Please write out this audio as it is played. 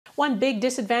One big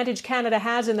disadvantage Canada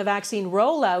has in the vaccine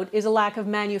rollout is a lack of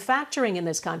manufacturing in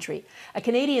this country. A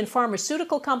Canadian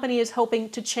pharmaceutical company is hoping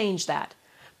to change that.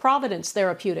 Providence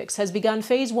Therapeutics has begun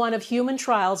phase 1 of human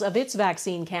trials of its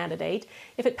vaccine candidate.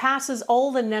 If it passes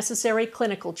all the necessary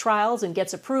clinical trials and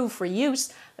gets approved for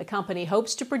use, the company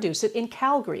hopes to produce it in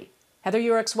Calgary. Heather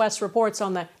Yourex-West reports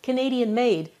on the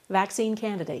Canadian-made vaccine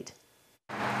candidate.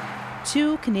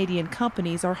 2 Canadian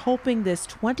companies are hoping this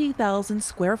 20,000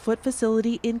 square foot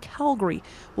facility in Calgary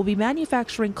will be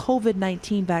manufacturing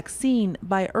COVID-19 vaccine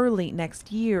by early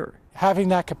next year. Having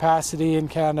that capacity in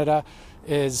Canada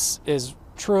is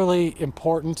truly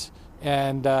important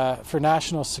and for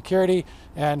national security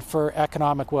and for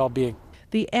economic well-being.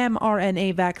 The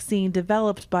mRNA vaccine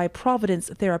developed by Providence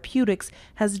Therapeutics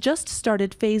has just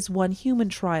started phase 1 human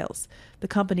trials. The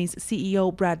company's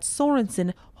CEO, Brad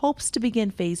Sorensen, hopes to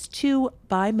begin phase 2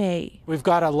 by May. We've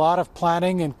got a lot of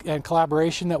planning and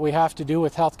collaboration that we have to do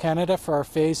with Health Canada for our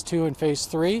phase 2 and phase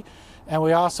 3. And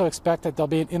we also expect that there'll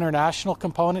be an international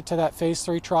component to that phase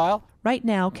 3 trial. Right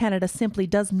now, Canada simply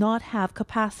does not have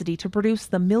capacity to produce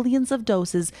the millions of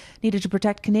doses needed to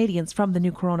protect Canadians from the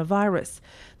new coronavirus.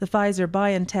 The Pfizer,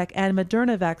 BioNTech, and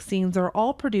Moderna vaccines are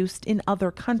all produced in other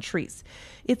countries.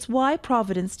 It's why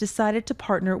Providence decided to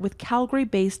partner with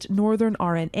Calgary-based Northern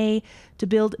RNA to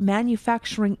build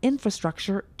manufacturing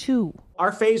infrastructure too.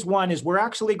 Our phase 1 is we're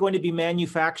actually going to be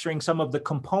manufacturing some of the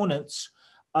components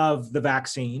of the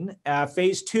vaccine.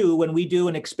 Phase 2, when we do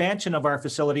an expansion of our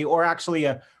facility, or actually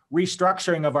a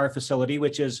restructuring of our facility,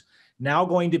 which is now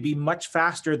going to be much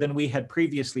faster than we had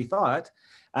previously thought,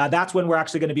 that's when we're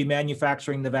actually going to be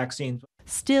manufacturing the vaccine.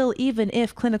 Still, even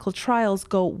if clinical trials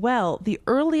go well, the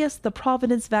earliest the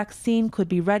Providence vaccine could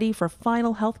be ready for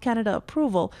final Health Canada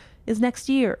approval is next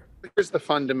year. Here's the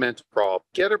fundamental problem.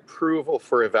 Get approval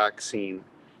for a vaccine,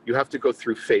 you have to go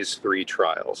through phase 3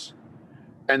 trials.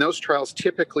 And those trials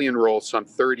typically enroll some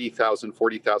 30,000,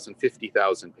 40,000,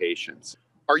 50,000 patients.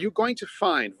 Are you going to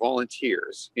find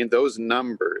volunteers in those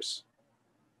numbers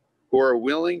who are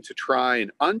willing to try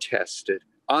an untested,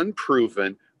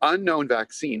 unproven, unknown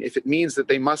vaccine if it means that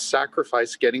they must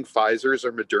sacrifice getting Pfizer's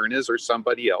or Moderna's or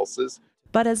somebody else's?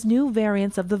 But as new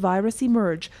variants of the virus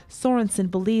emerge,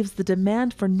 Sorensen believes the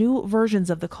demand for new versions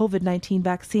of the COVID-19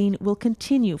 vaccine will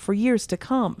continue for years to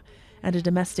come, and a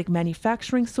domestic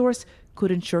manufacturing source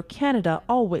could ensure Canada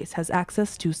always has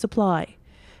access to supply.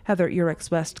 Heather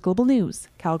Yourex-West, Global News,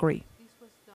 Calgary.